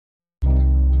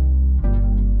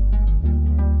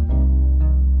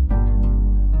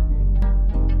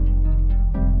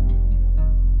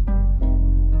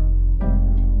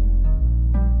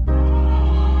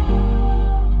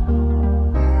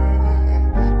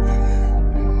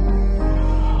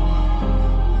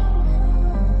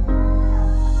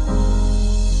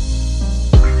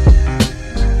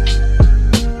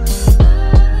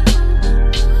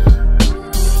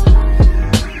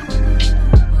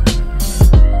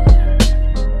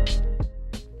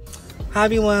Hi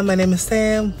everyone, my name is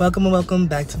Sam. Welcome and welcome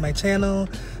back to my channel.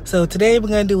 So today we're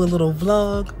gonna do a little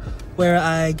vlog where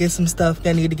I get some stuff that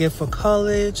I need to get for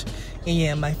college. And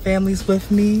yeah, my family's with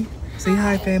me. Say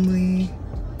hi family.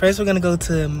 First we're gonna go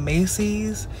to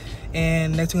Macy's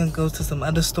and next we're gonna go to some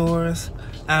other stores.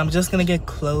 I'm just gonna get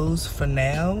clothes for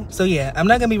now. So yeah, I'm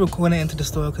not gonna be recording into the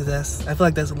store because I feel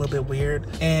like that's a little bit weird.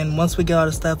 And once we get all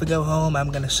the stuff, we go home,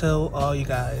 I'm gonna show all you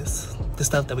guys the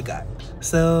stuff that we got.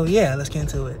 So yeah, let's get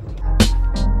into it.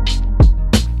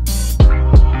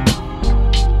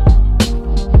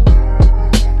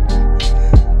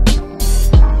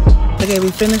 Okay,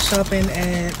 we finished shopping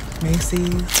at Macy's.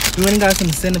 We went and got some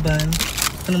Cinnabon.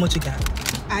 Tell them what you got.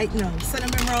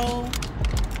 Cinnamon roll,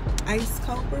 ice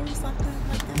cold brew, something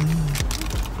like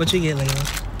that. What you get,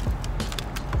 Layla?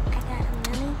 I got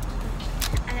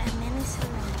a mini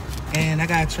cinnamon. And I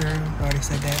got a churro. I already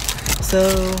said that. So,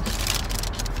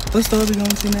 what store are we going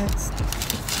to next? I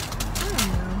don't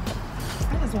know.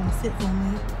 I just want to sit for a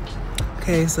minute.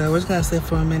 Okay, so we're just gonna sit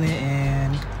for a minute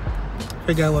and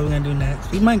figure out what we're gonna do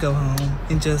next. We might go home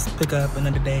and just pick up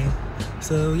another day.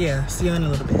 So yeah, see you in a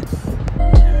little bit.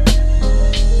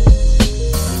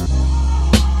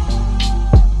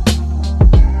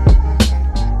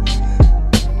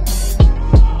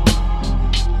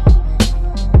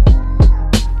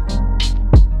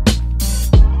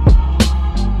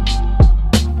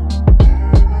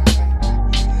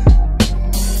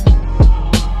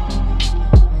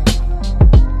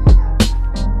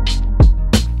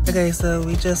 Okay, so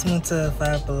we just went to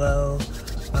Five Below.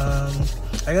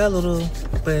 I got a little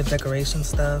bit of decoration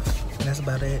stuff, and that's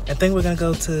about it. I think we're gonna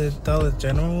go to Dollar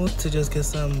General to just get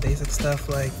some basic stuff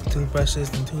like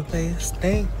toothbrushes and toothpaste.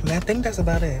 I think that's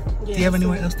about it. Yeah, do you have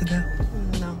anywhere else to go?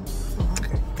 No.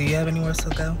 Okay. Do you have anywhere else to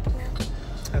go?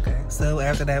 Okay, so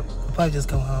after that, we'll probably just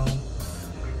go home.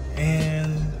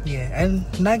 And yeah, I'm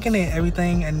not getting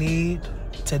everything I need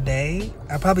today.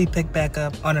 I'll probably pick back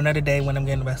up on another day when I'm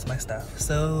getting the rest of my stuff.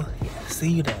 So yeah, see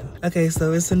you then. Okay,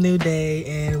 so it's a new day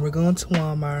and we're going to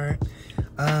Walmart.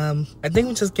 I think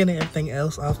we're just getting everything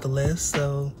else off the list,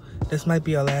 so this might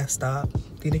be our last stop. Do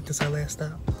you think this is our last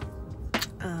stop?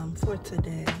 For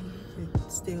today,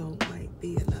 it still might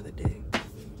be another day.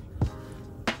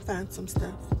 Find some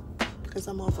stuff, because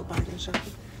I'm off of bargain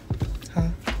shopping. Huh?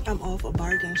 I'm off of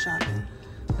bargain shopping.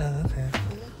 Oh, okay.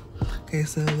 Okay,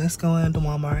 so let's go into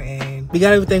Walmart and we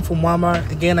got everything from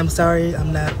Walmart. Again, I'm sorry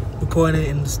I'm not recording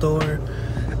in the store.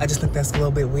 I just think that's a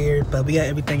little bit weird, but we got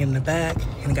everything in the back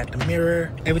and we got the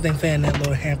mirror. Everything fit in that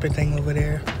little hamper thing over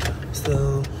there.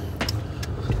 So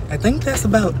I think that's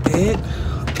about it.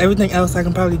 Everything else I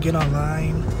can probably get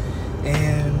online.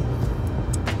 And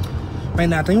right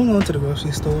now I think we're going to the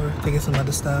grocery store to get some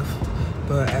other stuff.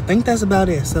 But I think that's about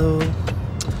it. So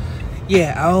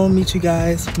yeah, I'll meet you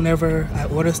guys whenever I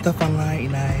order stuff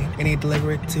online and they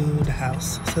deliver it to the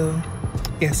house. So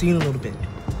yeah, see you in a little bit.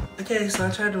 Okay, so I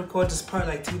tried to record this part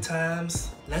like 2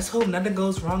 times. Let's hope nothing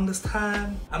goes wrong this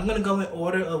time. I'm gonna go in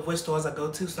order of which stores I go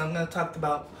to. So I'm gonna talk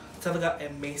about stuff I got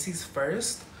at Macy's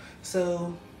first.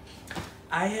 So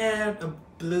I had a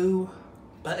blue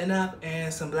button up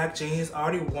and some black jeans. I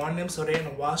already worn them, so they're in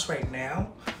the wash right now.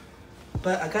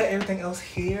 But I got everything else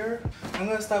here. I'm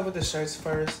gonna start with the shirts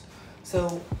first.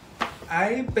 So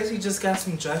I basically just got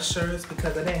some dress shirts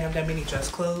because I didn't have that many dress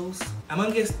clothes. I'm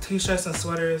gonna get t-shirts and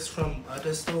sweaters from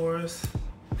other stores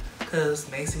because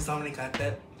Macy's only got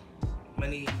that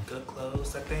many good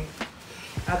clothes, I think.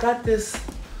 I got this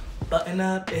button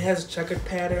up. It has a checkered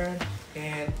pattern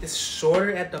and it's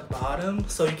shorter at the bottom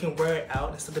so you can wear it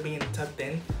out instead of being tucked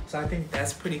in. So I think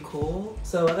that's pretty cool.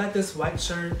 So I got this white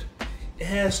shirt. It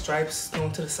has stripes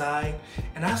going to the side.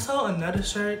 And I saw another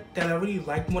shirt that I really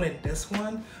liked more than this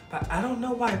one, but I don't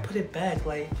know why I put it back.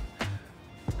 Like,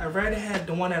 I'd rather had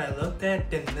the one that I looked at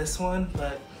than this one,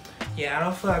 but yeah, I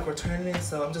don't feel like returning it,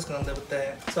 so I'm just gonna live with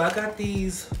that. So I got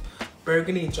these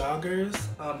burgundy joggers.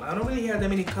 I don't really have that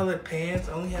many colored pants.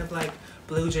 I only have like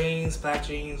blue jeans, black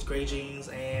jeans, gray jeans,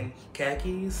 and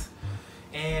khakis.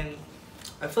 And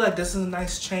I feel like this is a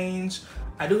nice change.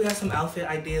 I do have some outfit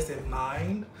ideas in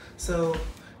mind. So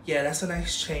yeah, that's a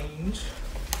nice change.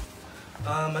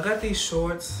 I got these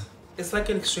shorts. It's like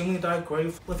an extremely dark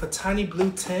gray with a tiny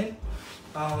blue tint.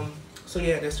 So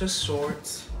yeah, there's just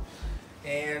shorts.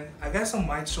 And I got some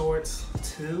white shorts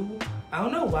too. I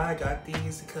don't know why I got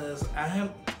these because I'm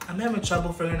having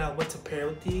trouble figuring out what to pair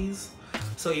with these.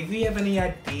 So if you have any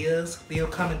ideas, leave a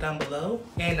comment down below.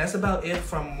 And that's about it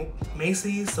from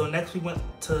Macy's. So next we went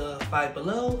to Five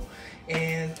Below,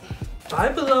 and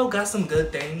Five Below got some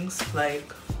good things.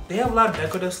 Like, they have a lot of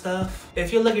decorative stuff.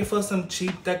 If you're looking for some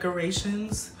cheap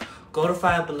decorations, go to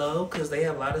Five Below because they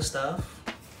have a lot of stuff.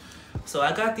 So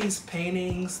I got these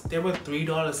paintings. They were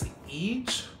 $3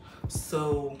 each.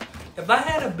 So if I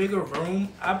had a bigger room,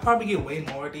 I'd probably get way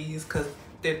more of these because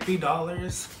they're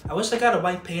 $3. I wish I got a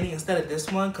white painting instead of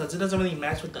this one because it doesn't really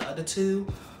match with the other two.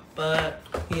 But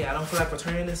yeah, I don't feel like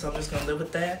returning this, so I'm just gonna live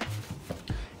with that.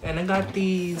 And I got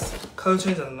these color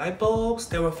changing light bulbs.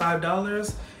 They were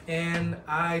 $5 and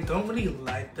I don't really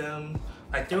like them.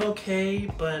 Like, they're okay,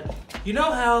 but you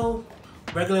know how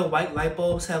regular white light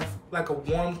bulbs have like a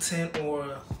warm tint or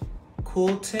a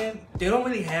cool tint? They don't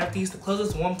really have these. The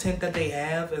closest warm tint that they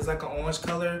have is like an orange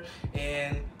color,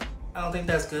 and I don't think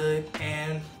that's good.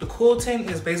 And the cool tint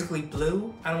is basically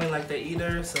blue. I don't really like that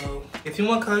either. So if you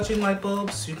want color changing light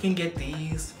bulbs, you can get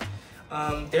these.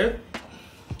 They're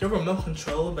remote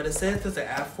controlled, but it says there's an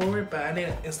app for it, but I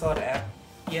didn't install the app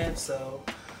yet, so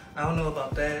I don't know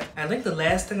about that. I think the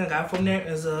last thing I got from there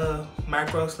is a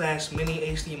micro/mini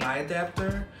HDMI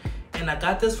adapter. And I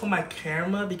got this for my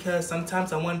camera because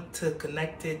sometimes I want to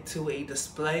connect it to a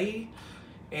display,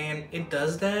 and it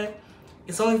does that.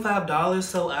 It's only $5,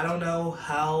 so I don't know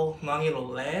how long it'll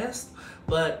last,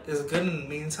 but it's good in the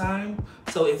meantime.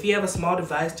 So if you have a small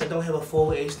device that don't have a full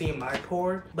HDMI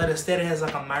port, but instead it has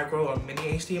like a micro or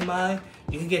mini HDMI,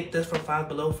 you can get this for $5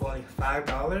 Below for like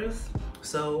 $5.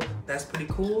 So that's pretty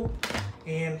cool.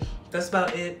 And that's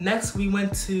about it. Next we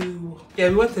went to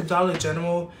Dollar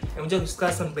General and we just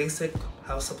got some basic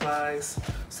house supplies.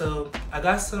 So I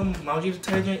got some laundry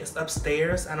detergent. It's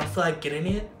upstairs. I don't feel like getting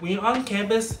it. When you're on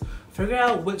campus, figure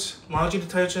out which laundry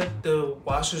detergent the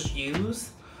washers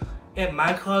use. At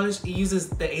my college, it uses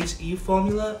the HE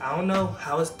formula. I don't know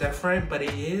how it's different, but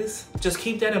it is. Just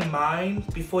keep that in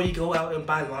mind before you go out and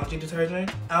buy laundry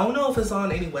detergent. I don't know if it's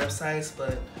on any websites,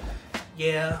 but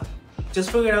yeah,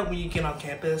 just figure it out when you get on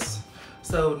campus.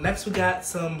 So next we got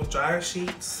some dryer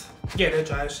sheets. Yeah, they're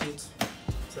dryer sheets.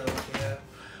 So yeah,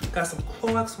 got some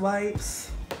Clorox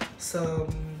wipes.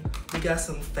 We got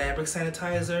some fabric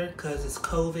sanitizer because it's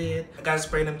COVID. I gotta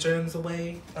spray them germs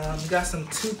away. We got some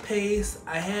toothpaste.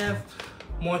 I have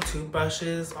more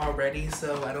toothbrushes already,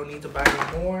 so I don't need to buy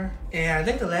any more. And I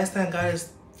think the last thing I got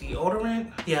is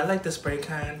deodorant. Yeah, I like the spray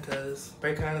kind because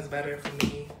spray kind is better for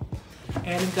me.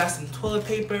 And we got some toilet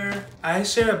paper. I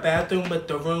share a bathroom with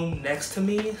the room next to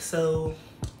me, so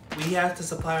we have to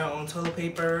supply our own toilet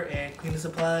paper and cleaning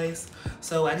supplies.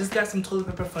 So I just got some toilet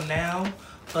paper for now,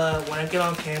 but when I get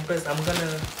on campus, I'm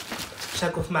gonna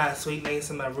check with my suite mates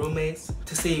and my roommates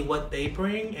to see what they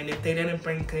bring. And if they didn't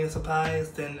bring cleaning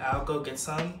supplies, then I'll go get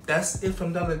some. That's it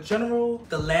from Dollar General.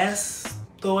 The last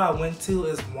store I went to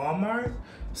is Walmart.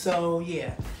 So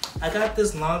yeah, I got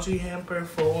this laundry hamper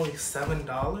for only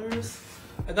 $7.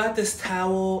 I got this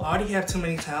towel. I already have too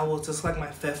many towels. It's like my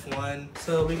 5th one.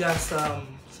 So we got some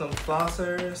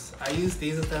flossers. I use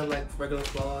these instead of like regular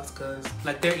floss because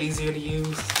like they're easier to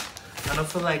use. I don't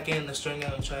feel like getting the string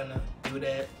out and trying to do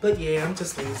that. But yeah, I'm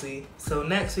just lazy. So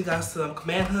next we got some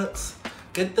command hooks.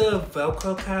 Get the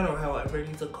Velcro kind or however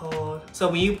these are called. So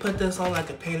when you put this on like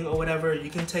a painting or whatever,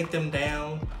 you can take them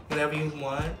down whenever you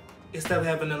want, instead of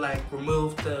having to like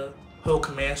remove the whole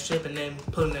command strip and then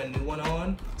putting a new one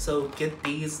on. So get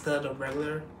these, the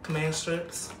regular command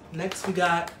strips. Next we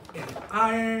got an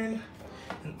iron.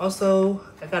 And also,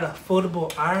 I got a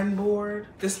foldable iron board.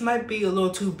 This might be a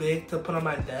little too big to put on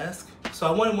my desk. So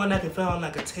I wanted one that could fit on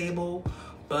like a table,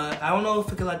 but I don't know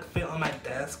if it could like fit on my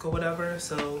desk or whatever.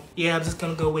 So yeah, I'm just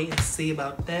gonna go wait and see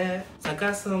about that. So I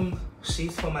got some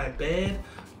sheets for my bed.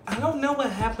 I don't know what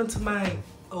happened to my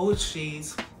old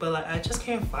sheets, but like I just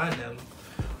can't find them.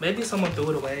 Maybe someone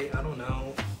threw it away, I don't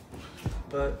know.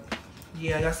 But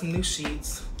yeah, I got some new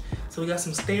sheets. So we got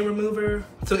some stain remover.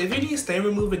 So if you need stain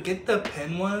remover, get the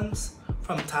pen ones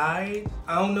from Tide.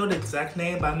 I don't know the exact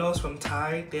name, but I know it's from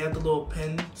Tide. They have the little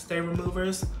pen stain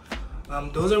removers.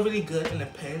 Those are really good in a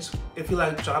pinch. If you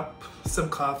like drop some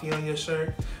coffee on your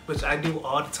shirt, which I do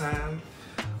all the time,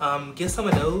 get some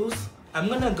of those. I'm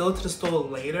gonna go to the store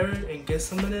later and get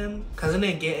some of them because I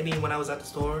didn't get any when I was at the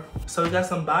store. So we got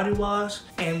some body wash,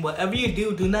 and whatever you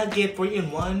do not get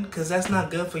 3-in-1 because that's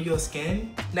not good for your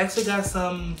skin. Next we got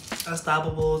some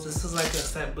Unstoppables. This is like a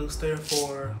scent booster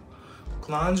for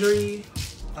laundry.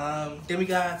 Then we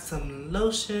got some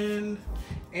lotion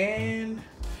and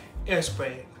air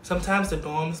spray. Sometimes the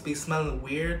dorms be smelling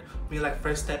weird when you like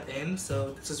first step in,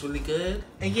 so this is really good.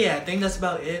 And yeah, I think that's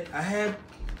about it. I had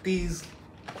these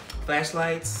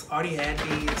flashlights, already had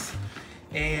these,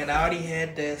 and I already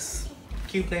had this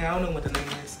cute thing. I don't know what the name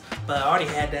is, but I already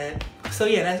had that. So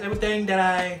yeah, that's everything that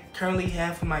I currently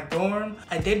have for my dorm.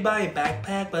 I did buy a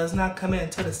backpack, but it's not coming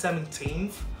until the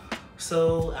 17th,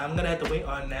 so I'm gonna have to wait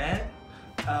on that.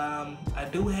 I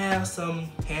do have some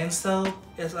hand soap.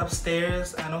 It's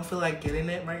upstairs. I don't feel like getting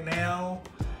it right now.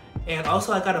 And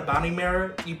also I got a bounty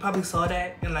mirror. You probably saw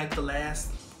that in like the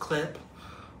last clip,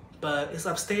 but it's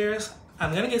upstairs.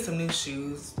 I'm gonna get some new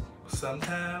shoes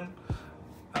sometime.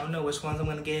 I don't know which ones I'm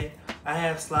gonna get. I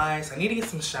have slides. I need to get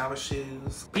some shower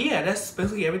shoes. But yeah, that's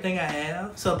basically everything I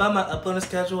have. So about my uploading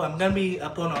schedule, I'm gonna be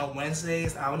uploading on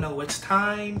Wednesdays. I don't know which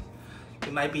time.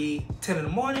 It might be 10 in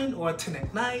the morning or 10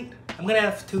 at night. I'm gonna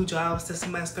have 2 jobs this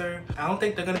semester. I don't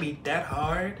think they're gonna be that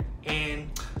hard.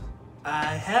 And I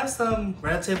have some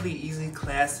relatively easy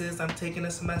classes I'm taking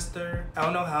this semester. I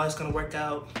don't know how it's gonna work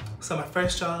out. So my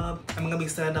first job, I'm gonna be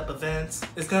setting up events.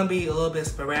 It's gonna be a little bit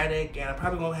sporadic and I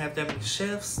probably won't have that many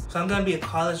shifts. So I'm gonna be a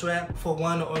college rep for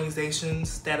one of the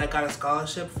organizations that I got a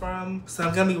scholarship from. So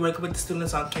I'm gonna be working with the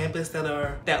students on campus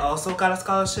that also got a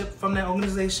scholarship from that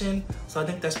organization. So I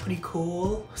think that's pretty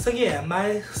cool. So yeah,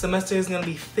 my semester is gonna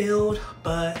be filled,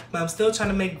 but I'm still trying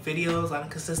to make videos on a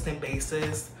consistent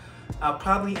basis. I'll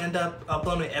probably end up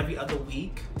uploading every other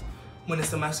week when the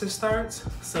semester starts.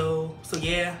 So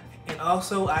yeah. And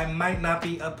also I might not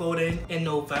be uploading in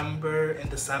November and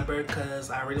December because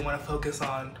I really want to focus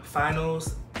on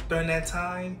finals during that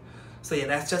time. So yeah,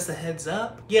 that's just a heads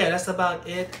up. Yeah, that's about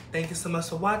it. Thank you so much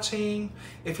for watching.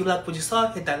 If you liked what you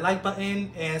saw, hit that like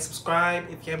button and subscribe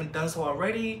if you haven't done so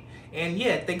already. And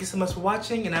yeah, thank you so much for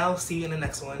watching and I'll see you in the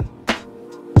next one.